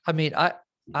 I mean,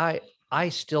 I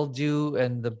still do,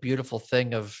 and the beautiful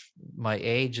thing of my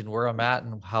age and where I'm at,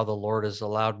 and how the Lord has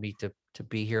allowed me to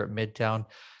be here at Midtown,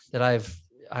 that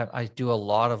I do a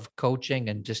lot of coaching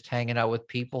and just hanging out with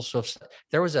people. So if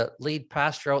there was a lead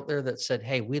pastor out there that said,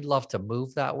 "Hey, we'd love to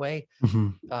move that way," Hmm.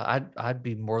 I'd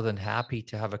be more than happy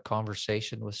to have a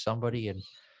conversation with somebody, and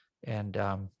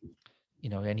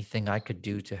anything I could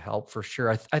do to help, for sure.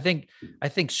 I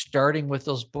think starting with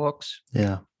those books,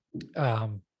 Yeah.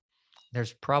 um,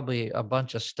 there's probably a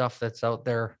bunch of stuff that's out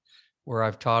there where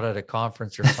I've taught at a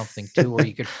conference or something too, where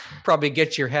you could probably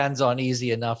get your hands on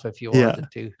easy enough if you Yeah,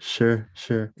 wanted to. sure,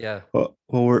 sure. Yeah. Well,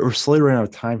 we're slowly running out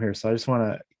of time here, so I just want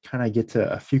to kind of get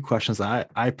to a few questions that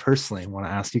I personally want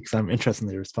to ask you because I'm interested in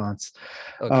the response.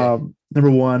 Okay.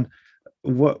 Number one,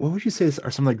 what would you say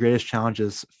are some of the greatest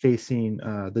challenges facing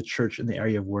the church in the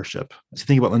area of worship? As you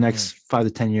think about the Mm, next 5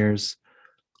 to 10 years,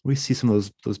 we see some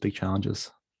of those big challenges.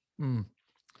 mm.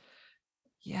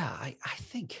 Yeah, I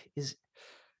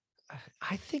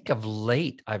think of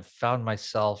late I've found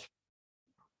myself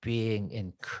being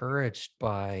encouraged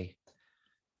by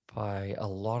a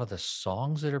lot of the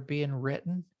songs that are being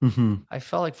written. Hmm. I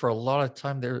felt like for a long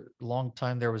time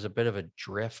there was a bit of a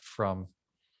drift from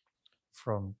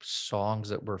songs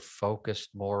that were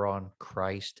focused more on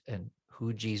Christ and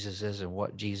who Jesus is and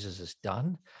what Jesus has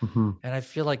done. Hmm. And I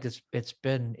feel like it's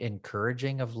been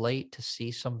encouraging of late to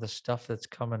see some of the stuff that's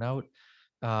coming out.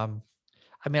 Um,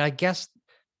 I mean, I guess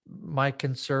my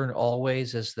concern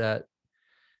always is that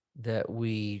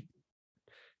we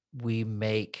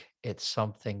make it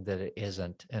something that it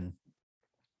isn't. And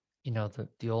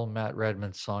the old Matt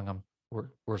Redman song,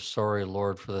 we're sorry,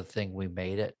 Lord, for the thing we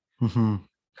made it, Hmm.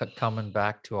 coming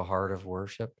back to a heart of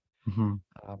worship. Hmm.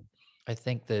 Um, I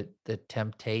think that the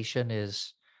temptation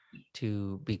is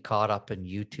to be caught up in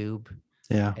YouTube,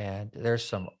 Yeah. and there's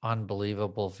some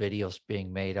unbelievable videos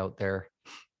being made out there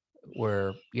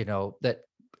where that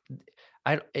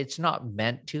it's not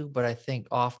meant to, but I think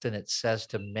often it says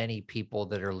to many people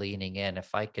that are leaning in,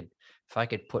 if I could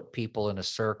put people in a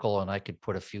circle and I could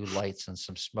put a few lights and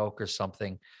some smoke or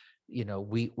something,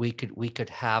 we could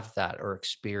have that or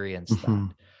experience that. Hmm.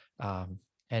 um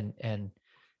and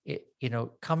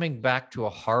coming back to a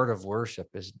heart of worship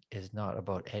is not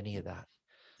about any of that.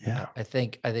 I, Yeah. I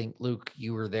think I think Luke,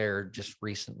 you were there just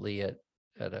recently at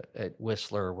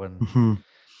Whistler when Hmm.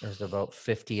 there's about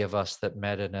 50 of us that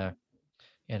met in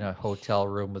a hotel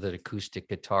room with an acoustic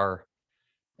guitar,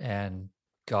 and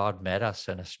God met us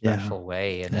in a Yeah. special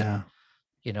way. And Yeah.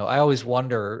 I always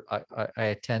wonder, I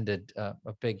attended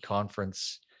a big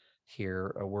conference here,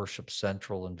 a Worship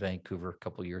Central in Vancouver a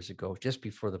couple years ago, just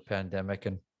before the pandemic.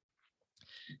 And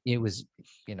it was,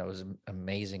 it was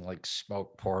amazing, like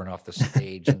smoke pouring off the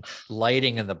stage and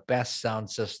lighting and the best sound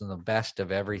system, the best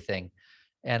of everything.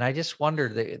 And I just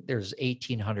wondered, there's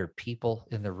 1,800 people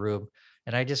in the room.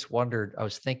 And I just wondered, I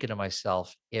was thinking to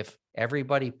myself, if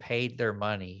everybody paid their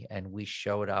money and we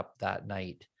showed up that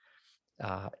night,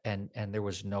 and there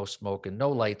was no smoke and no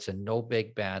lights and no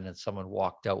big band, and someone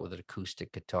walked out with an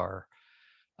acoustic guitar,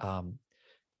 um,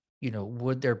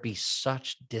 would there be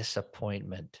such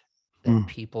disappointment that Mm.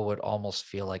 people would almost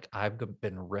feel like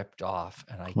been ripped off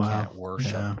and I Wow. can't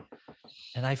worship? Yeah.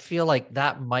 And I feel like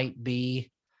that might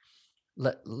be,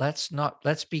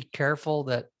 let's be careful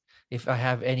that if I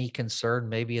have any concern,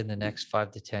 maybe in the next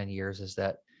 5 to 10 years, is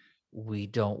that we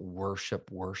don't worship,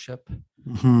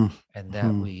 Hmm. and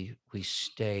that Hmm. we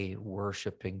stay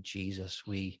worshiping Jesus.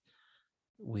 We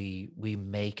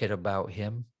make it about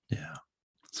him. Yeah.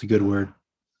 It's a good Uh, word.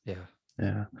 yeah.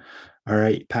 Yeah. All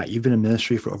right, Pat, you've been in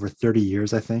ministry for over 30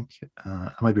 years, I think.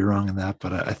 I might be wrong in that,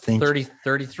 but I think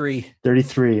 33.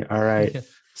 33. All right.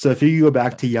 So if you go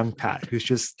back to young Pat, who's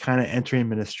just kind of entering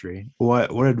ministry, what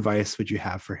advice would you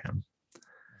have for him?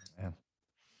 Man.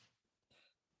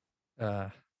 Uh,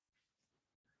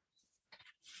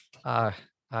 uh,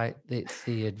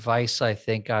 the advice I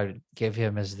think I would give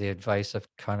him is the advice I've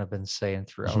kind of been saying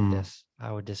throughout Hmm. this.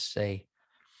 I would just say,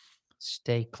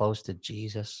 stay close to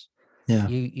Jesus. Yeah.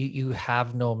 You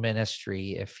have no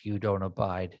ministry if you don't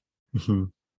abide. Hmm.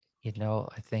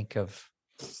 I think of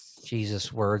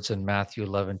Jesus' words in Matthew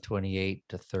 11:28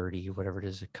 to 30, whatever it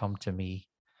is, come to me,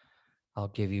 I'll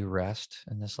give you rest.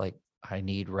 And it's like, I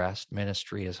need rest.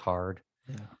 Ministry is hard.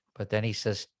 Yeah. But then he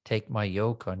says, take my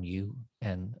yoke on you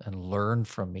and learn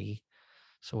from me.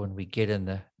 So when we get in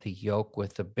the yoke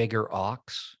with the bigger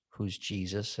ox, who's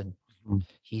Jesus, and Mhm.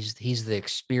 he's the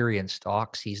experienced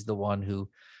ox, he's the one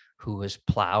who has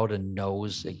plowed and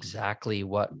knows exactly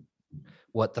how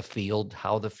the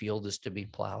field is to be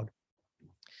plowed.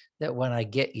 That when I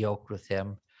get yoked with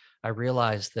him, I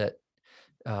realize that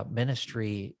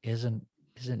ministry isn't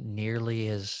nearly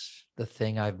as the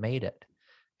thing I've made it.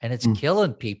 And it's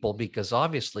killing people, because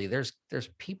obviously there's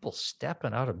people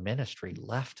stepping out of ministry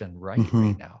left and right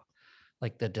now.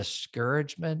 Like the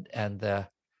discouragement and the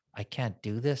I can't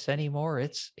do this anymore.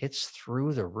 It's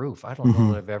through the roof. I don't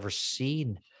know that I've ever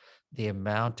seen the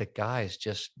amount of guys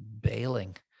just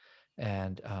bailing.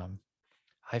 And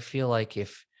I feel like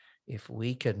if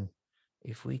we could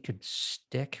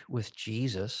stick with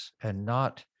Jesus and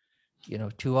not,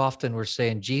 too often we're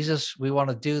saying, Jesus, we want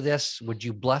to do this. Would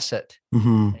you bless it?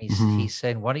 And he's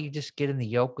saying, why don't you just get in the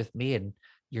yoke with me, and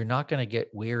you're not going to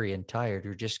get weary and tired.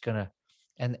 You're just going to,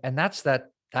 and that's that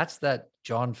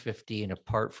John 15,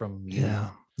 apart from you,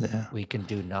 we can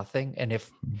do nothing. And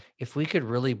if we could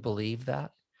really believe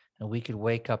that, and we could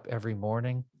wake up every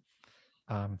morning,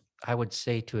 I would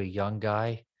say to a young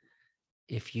guy,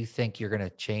 if you think you're going to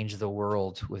change the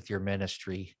world with your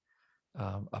ministry,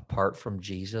 apart from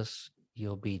Jesus,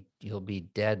 you'll be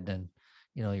dead in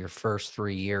your first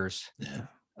 3 years.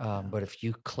 But if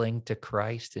you cling to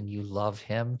Christ and you love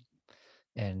him,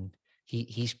 and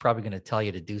he's probably going to tell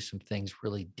you to do some things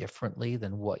really differently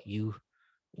than what you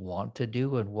want to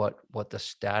do and what the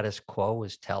status quo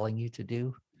is telling you to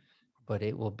do, but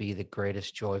it will be the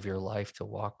greatest joy of your life to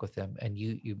walk with him. And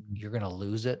you're going to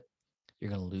lose it.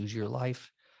 You're going to lose your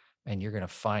life, and you're going to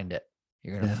find it.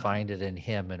 You're going to find it in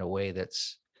him in a way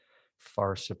that's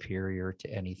far superior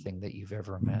to anything that you've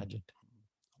ever imagined.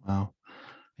 Wow.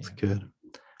 That's good.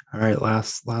 All right.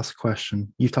 Last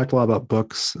question. You've talked a lot about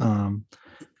books. I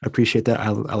appreciate that. I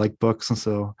like books. And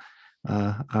so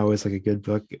I always like a good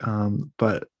book.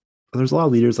 But there's a lot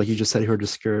of leaders, like you just said, who are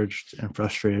discouraged and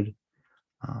frustrated.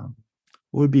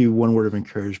 What would be one word of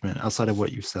encouragement outside of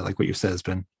what you said? Like what you said has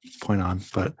been point on,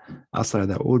 but outside of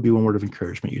that, what would be one word of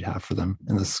encouragement you'd have for them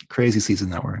in this crazy season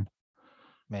that we're in?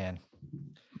 Man.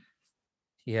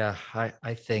 Yeah,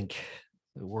 I think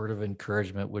the word of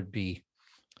encouragement would be,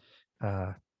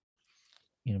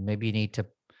 maybe you need to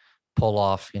pull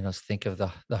off, think of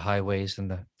the highways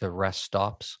and the rest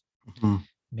stops.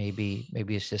 Maybe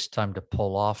it's just time to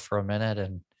pull off for a minute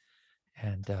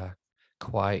and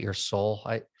quiet your soul.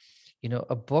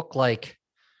 A book like,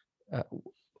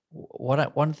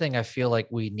 one thing I feel like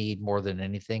we need more than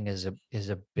anything is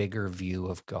a bigger view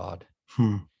of God.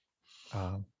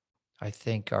 I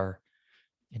think the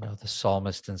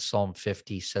psalmist in Psalm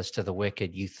 50 says to the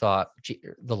wicked,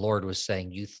 the Lord was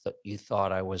saying, you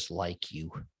thought I was like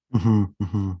you.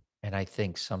 And I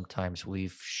think sometimes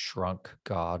we've shrunk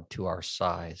God to our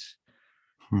size,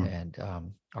 and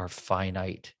our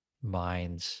finite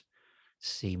minds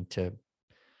seem to,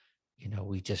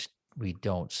 we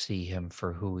don't see him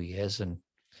for who he is. And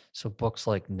so books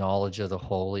like Knowledge of the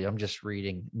Holy, I'm just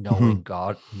reading Knowing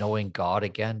God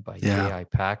Again by J.I.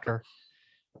 Packer.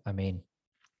 I mean,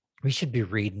 we should be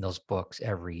reading those books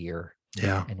every year.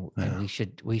 And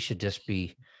we should just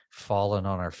be falling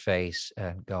on our face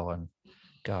and going,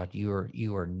 God,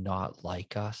 you are not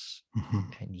like us,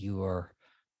 and you are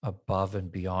above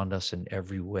and beyond us in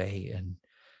every way,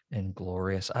 and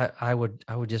glorious. I would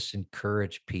just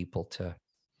encourage people to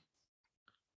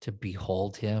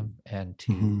behold him, and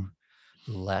to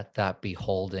let that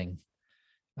beholding,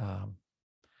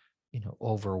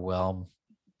 overwhelm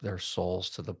their souls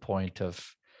to the point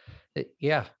of,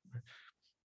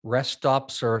 rest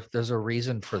stops there's a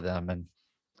reason for them.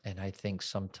 And I think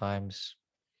sometimes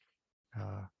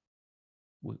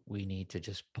we need to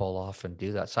just pull off and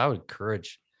do that. So I would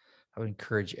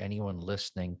encourage anyone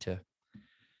listening to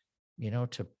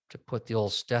put the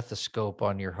old stethoscope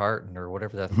on your heart, or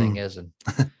whatever that thing is, and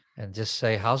just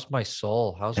say, how's my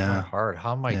soul? How's my heart?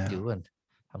 How am I doing?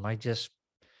 Am I just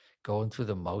going through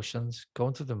the motions?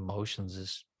 Going through the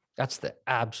motions that's the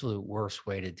absolute worst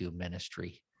way to do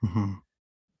ministry.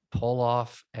 Pull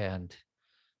off and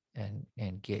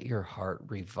get your heart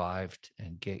revived,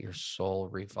 and get your soul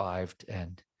revived,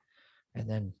 and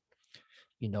then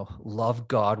love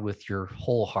God with your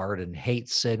whole heart, and hate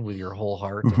sin with your whole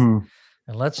heart.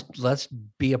 And let's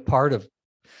be a part of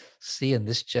seeing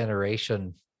this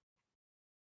generation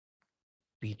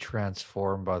be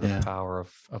transformed by the power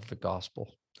of the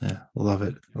gospel. I love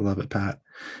it, Pat.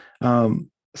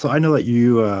 So I know that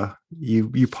you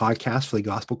podcast for the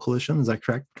Gospel Coalition. Is that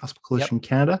correct? Gospel Coalition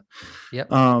Canada. Yep.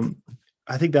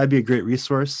 I think that'd be a great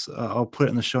resource. I'll put it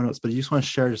in the show notes, but you just want to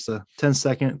share just a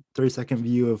 10-second, 30-second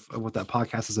view of what that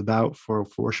podcast is about for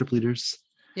worship leaders?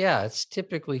 Yeah, it's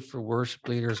typically for worship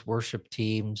leaders, worship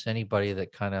teams, anybody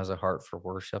that kind of has a heart for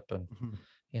worship. And,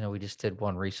 we just did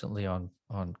one recently on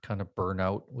kind of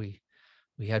burnout. We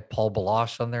had Paul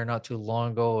Baloche on there not too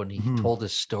long ago, and he Mhm. told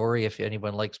his story. If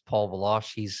anyone likes Paul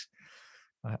Baloche,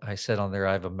 I said on there,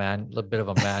 I have a bit of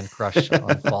a man crush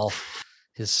on Paul.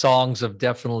 His songs have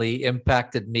definitely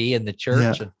impacted me in the Yeah,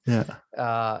 church. And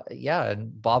yeah.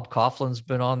 and Bob Coughlin's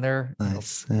been on there.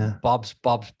 Nice. Yeah. Bob's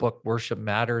book Worship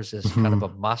Matters is kind of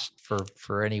Mhm. a must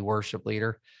for any worship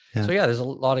leader. Yeah. So yeah, there's a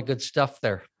lot of good stuff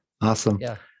there. Awesome.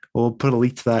 Yeah. We'll put a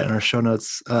link to that in our show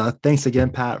notes. Thanks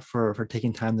again, Pat, for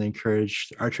taking time to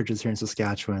encourage our churches here in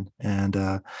Saskatchewan and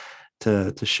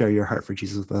to share your heart for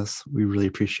Jesus with us. We really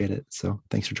appreciate it. So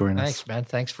thanks for joining us. Thanks, man.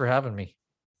 Thanks for having me.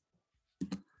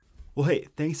 Well, hey,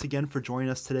 thanks again for joining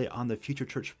us today on the Future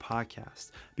Church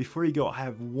podcast. Before you go, I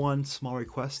have one small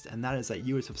request, and that is that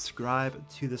you would subscribe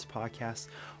to this podcast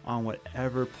on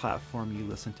whatever platform you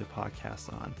listen to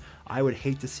podcasts on. I would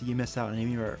hate to see you miss out on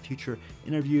any of our future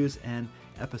interviews and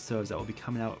episodes that will be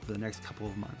coming out for the next couple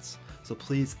of months. So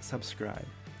please subscribe.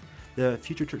 The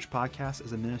Future Church Podcast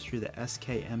is a ministry of the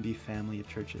SKMB family of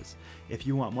churches. If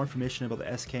you want more information about the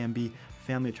SKMB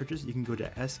family of churches, you can go to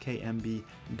skmb.ca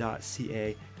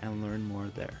and learn more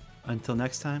there. Until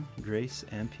next time, grace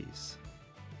and peace.